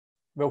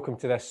Welcome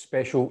to this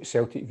special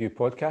Celtic View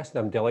podcast.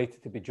 I'm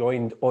delighted to be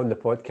joined on the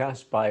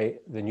podcast by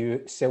the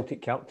new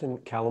Celtic captain,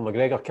 Callum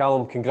McGregor.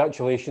 Callum,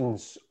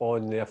 congratulations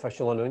on the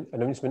official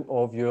announcement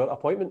of your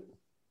appointment.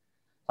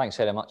 Thanks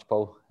very much,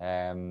 Paul.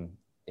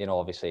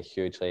 Obviously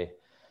hugely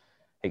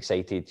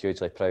excited,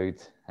 hugely proud.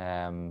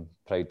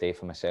 Proud day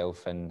for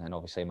myself and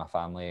obviously my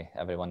family,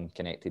 everyone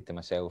connected to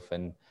myself,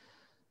 and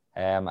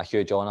a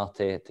huge honour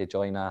to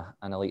join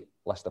an elite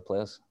list of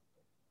players.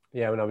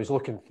 Yeah, when I was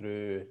looking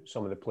through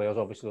some of the players,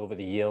 obviously over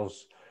the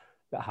years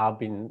that have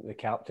been the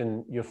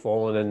captain, you're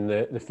following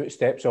in the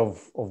footsteps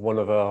of one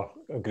of our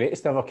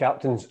greatest ever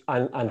captains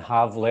and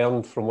have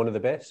learned from one of the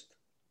best.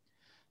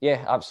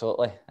 Yeah,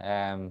 absolutely.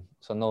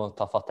 So no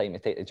tougher time to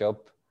take the job.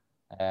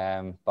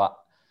 But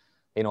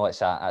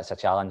it's a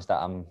challenge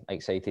that I'm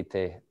excited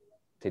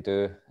to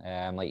do.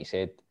 Like you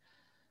said,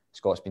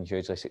 Scott's been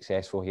hugely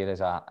successful here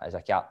as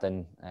a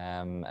captain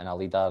and a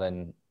leader,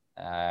 and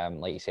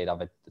like you said,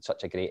 I've had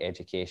such a great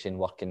education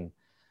working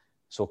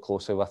so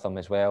closely with him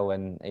as well.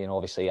 And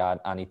obviously,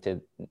 I need to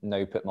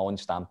now put my own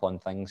stamp on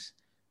things.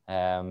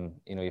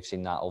 You've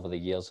seen that over the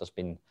years. There's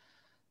been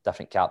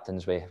different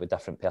captains with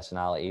different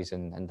personalities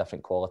and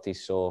different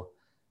qualities. So,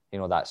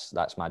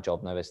 that's my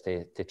job now, is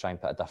to try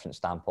and put a different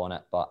stamp on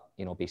it, but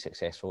be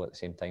successful at the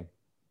same time.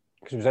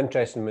 Because it was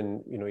interesting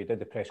when he did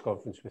the press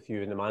conference with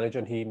you and the manager,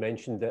 and he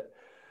mentioned that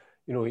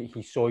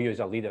he saw you as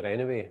a leader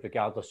anyway,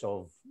 regardless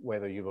of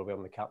whether you were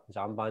wearing the captain's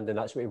armband, and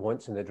that's what he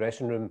wants in the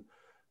dressing room: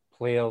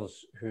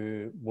 players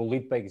who will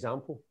lead by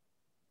example.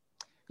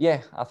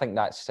 Yeah, I think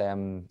that's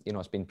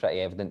it's been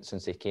pretty evident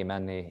since he came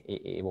in.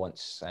 He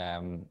wants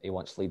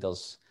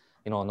leaders,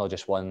 not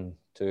just 1,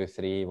 2,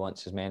 3. He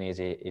wants as many as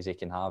he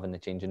can have in the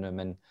changing room,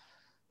 and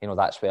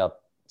that's where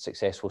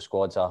successful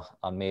squads are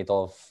made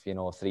of.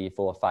 3,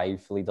 4,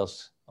 5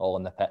 leaders all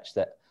on the pitch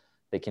that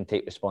they can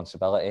take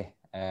responsibility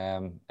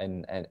and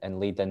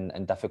lead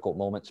in difficult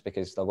moments,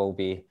 because there will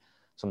be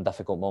some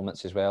difficult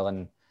moments as well,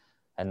 and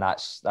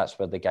that's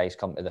where the guys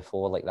come to the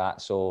fore like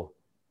that. So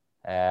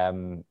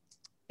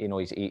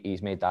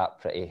he's made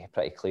that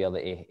pretty clear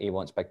that he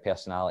wants big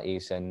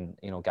personalities and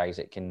guys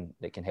that can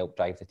help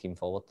drive the team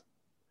forward.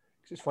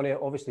 It's funny,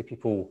 obviously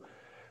people,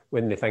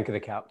 when they think of the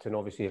captain,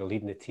 obviously you're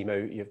leading the team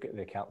out, you've got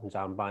the captain's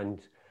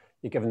armband,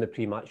 you're given the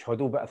pre-match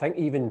huddle, but I think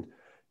even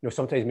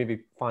sometimes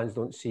maybe fans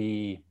don't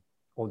see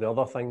all the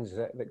other things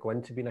that go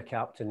into being a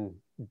captain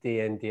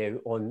day in, day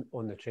out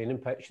on the training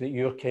pitch, that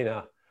you're kind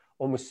of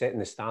almost setting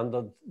the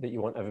standard that you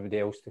want everybody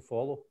else to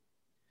follow.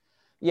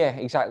 Yeah,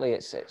 exactly.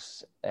 It's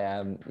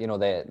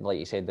like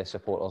you said, the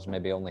supporters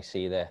maybe only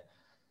see the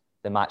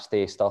match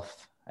day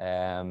stuff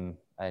and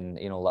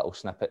little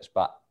snippets,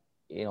 but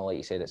like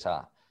you said, it's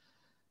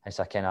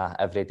a kind of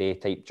everyday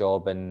type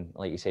job, and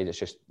like you said, it's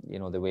just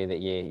the way that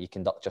you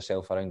conduct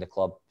yourself around the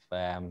club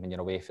when you're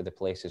away for the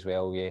place as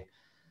well.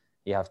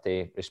 You have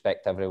to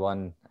respect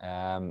everyone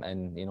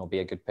and be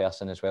a good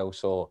person as well.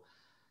 So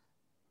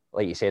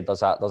like you said,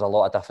 there's a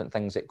lot of different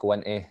things that go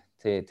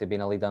into to being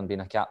a leader and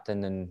being a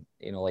captain, and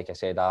like I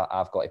said,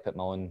 I've got to put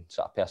my own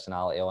sort of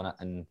personality on it,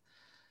 and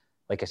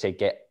like I said,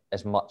 get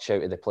as much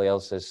out of the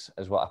players as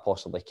what I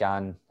possibly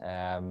can.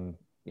 And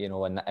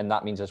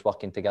that means us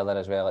working together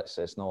as well. It's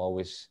not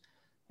always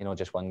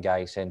just one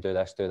guy saying do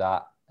this, do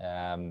that.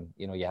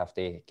 You have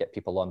to get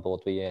people on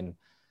board with you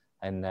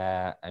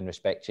and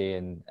respect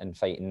you and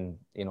fighting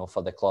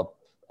for the club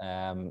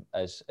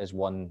as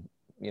one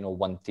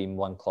one team,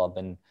 one club,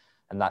 and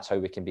that's how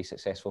we can be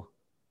successful.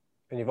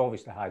 And you've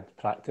obviously had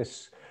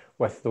practice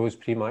with those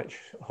pre-match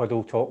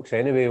huddle talks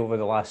anyway over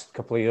the last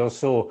couple of years,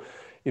 so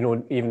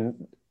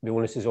even the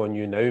onus is on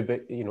you now,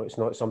 but it's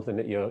not something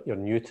that you're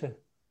new to.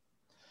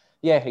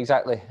 Yeah,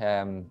 exactly.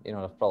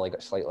 I've probably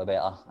got slightly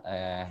better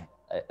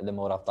the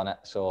more I've done it.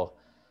 So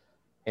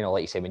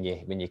like you say,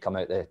 when you come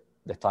out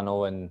the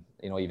tunnel, and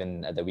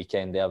even at the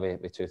weekend there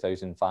with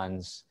 2,000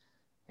 fans,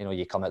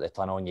 you come out the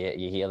tunnel and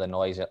you hear the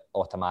noise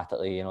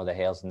automatically. The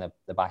hairs in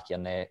the back of your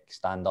neck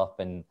stand up,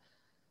 and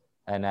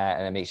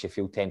it makes you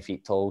feel 10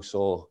 feet tall.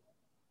 So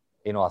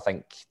I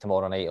think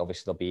tomorrow night,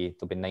 obviously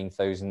there'll be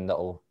 9,000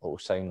 that'll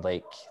sound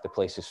like the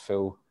place is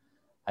full,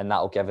 and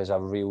that'll give us a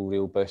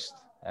real boost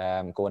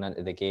going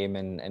into the game,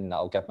 and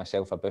that'll give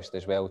myself a boost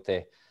as well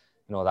to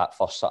that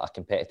first sort of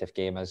competitive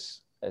game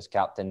as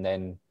captain.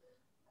 Then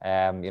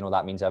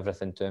that means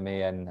everything to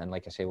me, and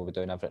like I say, we'll be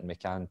doing everything we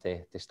can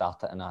to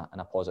start it in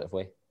a positive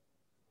way.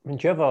 I mean,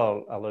 do you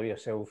ever allow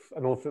yourself, I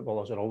know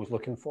footballers are always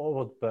looking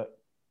forward, but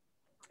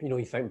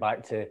you think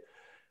back to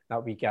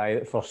that wee guy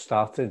that first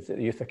started at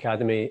the youth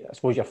academy. I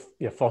suppose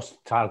your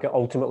first target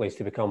ultimately is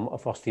to become a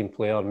first team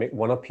player, make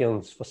one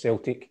appearance for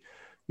Celtic.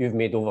 You've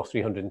made over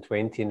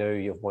 320 now,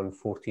 you've won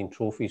 14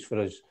 trophies for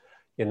us,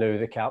 you're now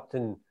the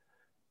captain.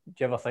 Do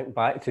you ever think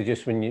back to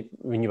just when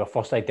you were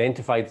first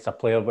identified as a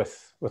player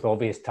with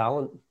obvious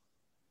talent?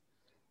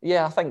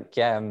 Yeah, I think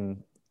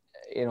I'm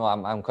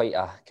quite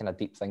a kind of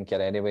deep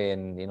thinker anyway,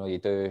 and you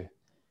do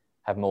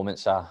have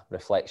moments of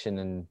reflection,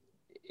 and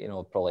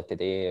probably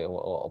today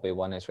will be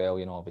one as well.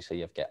 Obviously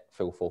you've got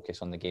full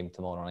focus on the game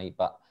tomorrow night,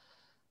 but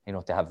you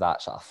know, to have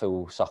that sort of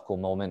full circle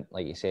moment,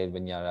 like you said,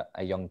 when you're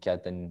a young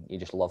kid and you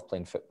just love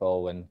playing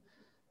football and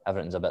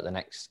everything's about the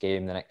next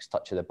game, the next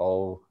touch of the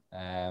ball.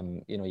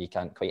 You know, you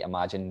can't quite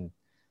imagine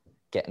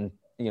getting,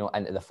 you know,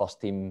 into the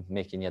first team,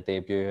 making your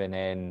debut, and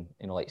then,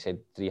 you know, like you said,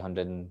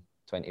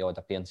 320 odd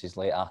appearances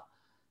later,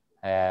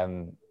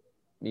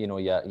 you know,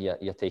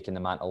 you're taking the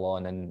mantle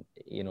on, and,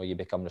 you know, you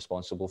become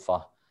responsible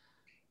for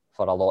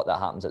a lot that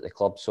happens at the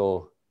club.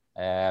 So,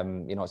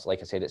 you know, it's like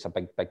I said, it's a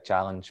big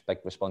challenge, big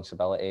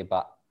responsibility,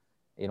 but,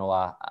 you know,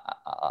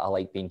 I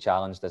like being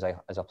challenged as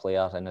a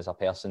player and as a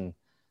person.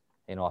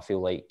 You know, I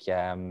feel like, you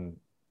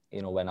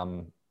know, when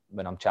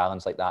I'm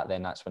challenged like that,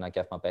 then that's when I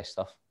give my best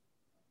stuff.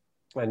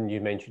 And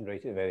you mentioned right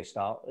at the very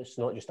start, it's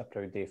not just a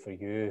proud day for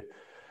you,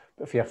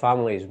 but for your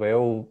family as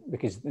well,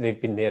 because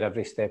they've been there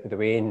every step of the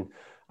way. And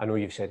I know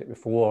you've said it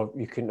before,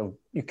 you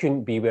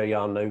couldn't be where you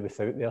are now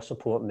without their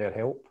support and their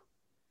help.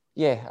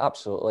 Yeah,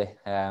 absolutely.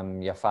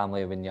 Your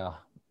family, when you're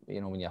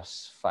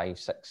 5,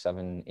 6,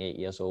 7, 8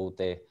 years old,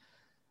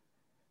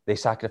 they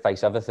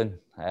sacrifice everything,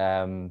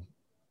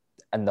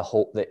 in the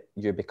hope that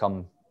you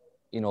become,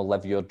 you know,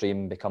 live your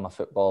dream, become a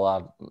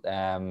footballer.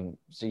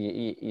 So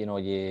you know,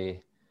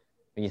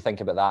 when you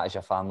think about that as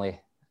your family,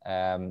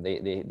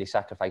 they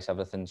sacrifice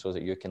everything so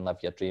that you can live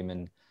your dream.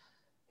 And,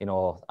 you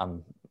know,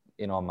 I'm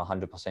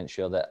 100%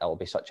 sure that it'll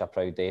be such a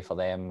proud day for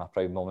them, a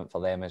proud moment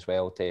for them as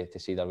well, to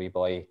see their wee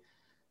boy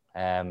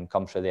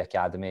come through the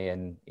academy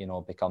and, you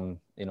know, become,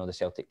 you know, the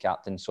Celtic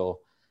captain. So,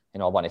 you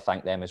know, I want to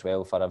thank them as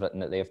well for everything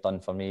that they've done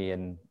for me.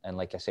 And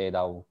like I said,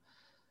 I'll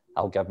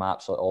give my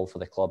absolute all for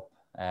the club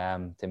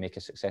to make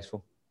it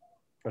successful.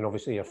 And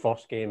obviously your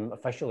first game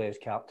officially as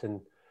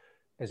captain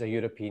is a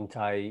European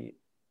tie.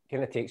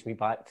 Kind of takes me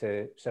back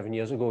to 7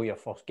 years ago. Your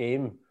first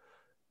game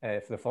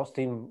for the first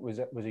team was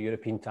a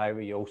European tie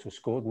where you also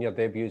scored in your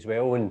debut as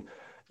well. And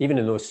even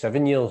in those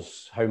 7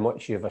 years, how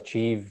much you've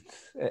achieved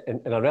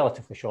in a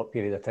relatively short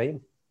period of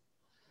time.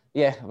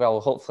 Yeah, well,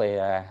 hopefully,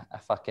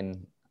 if I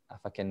can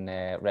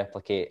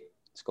replicate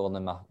scoring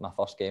in my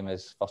first game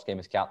as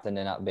captain,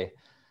 then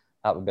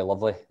that would be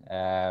lovely.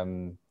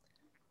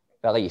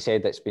 But like you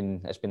said, it's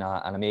been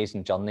an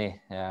amazing journey.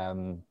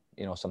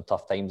 You know, some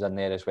tough times in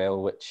there as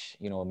well, which,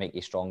 you know, make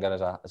you stronger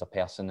as a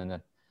person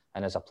and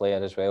as a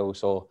player as well.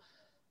 So,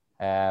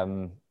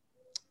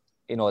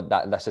 you know,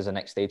 that this is the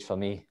next stage for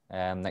me,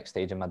 next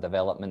stage in my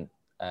development,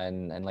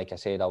 and like I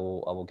said, I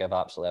will give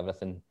absolutely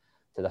everything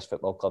to this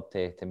football club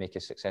to make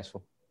it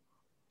successful.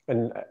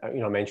 And you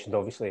know, I mentioned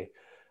obviously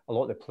a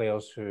lot of the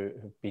players who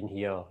have been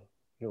here,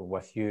 you know,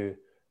 with you,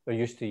 they're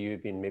used to you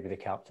being maybe the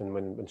captain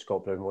when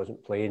Scott Brown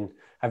wasn't playing.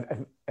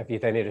 Have you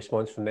had any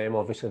response from them?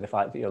 Obviously, the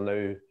fact that you're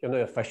now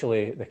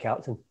officially the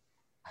captain.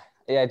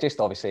 Yeah, just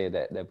obviously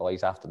the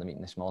boys after the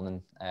meeting this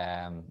morning.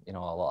 You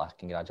know, a lot of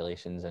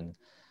congratulations and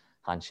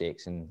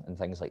handshakes and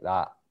things like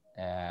that.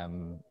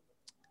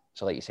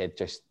 So, like you said,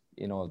 just,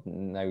 you know,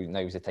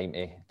 now's the time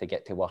to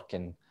get to work.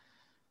 And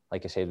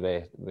like I said,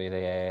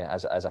 we're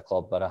as a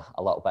club, we're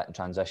a little bit in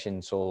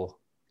transition. So,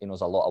 you know,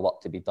 there's a lot of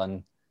work to be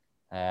done.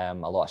 A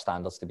lot of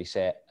standards to be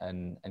set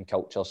and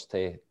cultures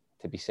to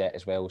be set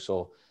as well.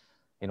 So,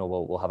 you know,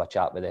 we'll have a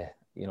chat with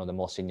the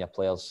more senior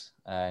players,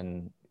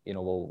 and, you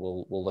know,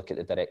 we'll look at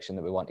the direction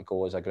that we want to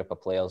go as a group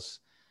of players,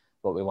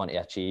 what we want to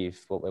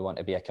achieve, what we want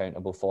to be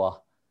accountable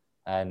for.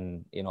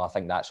 And, you know, I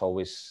think that's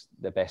always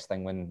the best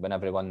thing when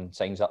everyone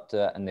signs up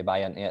to it and they buy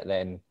into it.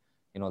 Then,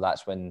 you know,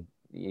 that's when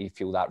you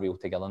feel that real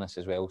togetherness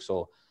as well.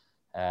 So,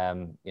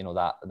 you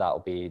know, that'll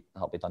be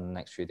done in the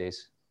next few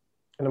days.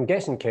 And I'm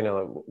guessing kind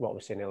of what I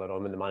was saying earlier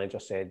on when the manager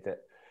said that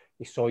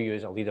he saw you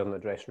as a leader in the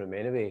dressing room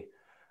anyway.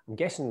 I'm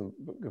guessing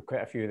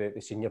quite a few of the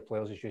senior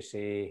players, as you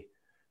say,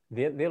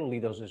 they're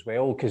leaders as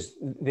well, because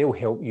they'll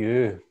help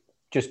you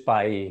just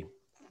by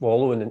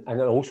following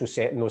and also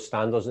setting those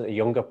standards that the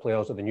younger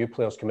players or the new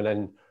players coming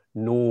in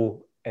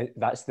know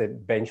that's the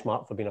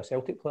benchmark for being a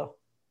Celtic player.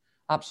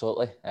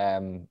 Absolutely.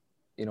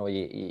 You know,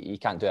 you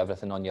can't do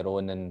everything on your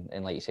own.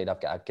 And like you said,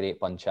 I've got a great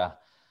bunch of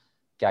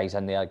guys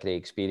in there, great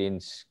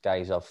experience,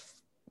 guys I've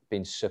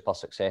been super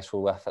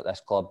successful with at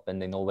this club,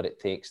 and they know what it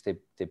takes to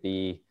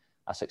be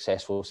a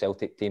successful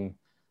Celtic team.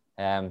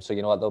 So,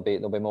 you know,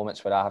 there'll be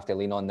moments where I have to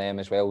lean on them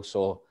as well.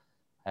 So,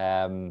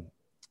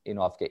 you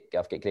know, I've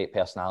got great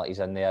personalities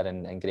in there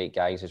and great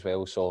guys as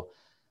well. So,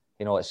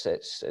 you know,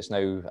 it's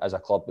now as a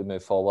club we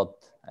move forward,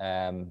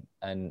 and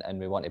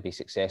we want to be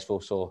successful.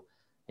 So,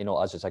 you know,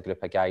 us as a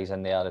group of guys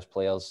in there as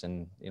players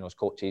and, you know, as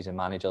coaches and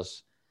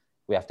managers,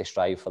 we have to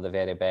strive for the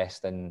very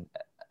best, and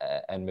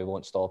we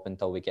won't stop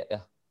until we get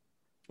there.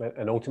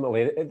 And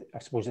ultimately, I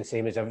suppose the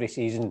same as every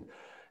season,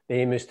 the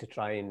aim is to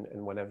try and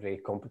win every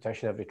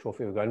competition, every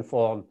trophy we go in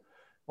for. And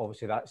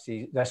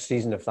obviously, this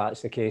season, if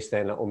that's the case,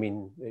 then it'll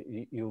mean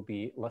that you'll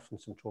be lifting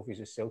some trophies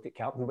as Celtic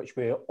captain, which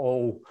we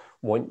all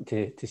want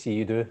to see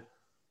you do.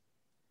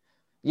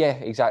 Yeah,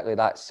 exactly.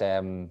 That's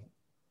you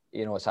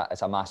know,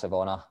 it's a massive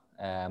honour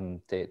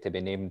to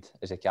be named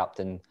as a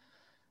captain.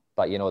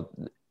 But, you know,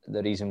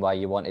 the reason why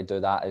you want to do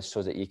that is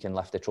so that you can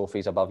lift the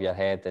trophies above your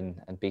head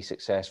and be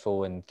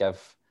successful and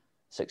give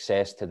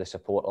success to the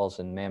supporters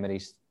and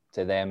memories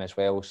to them as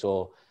well.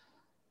 So,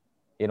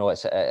 you know,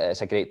 it's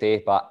a great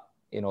day, but,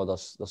 you know,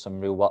 there's some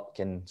real work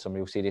and some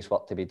real serious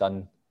work to be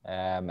done.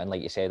 And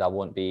like you said, I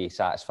won't be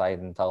satisfied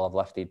until I've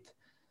lifted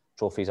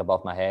trophies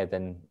above my head,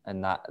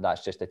 and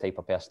that's just the type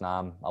of person I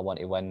am. I want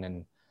to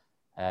win,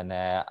 and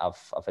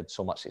I've had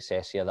so much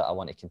success here that I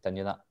want to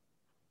continue that.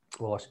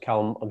 Well, listen,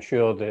 Callum, I'm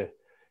sure the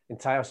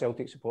entire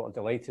Celtic support are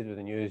delighted with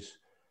the news.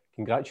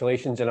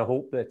 Congratulations, and I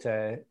hope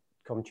that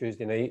come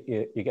Tuesday night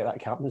you get that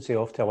captaincy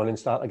off to a winning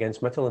start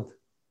against Midtjylland.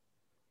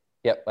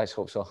 Yep, let's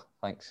hope so.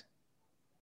 Thanks.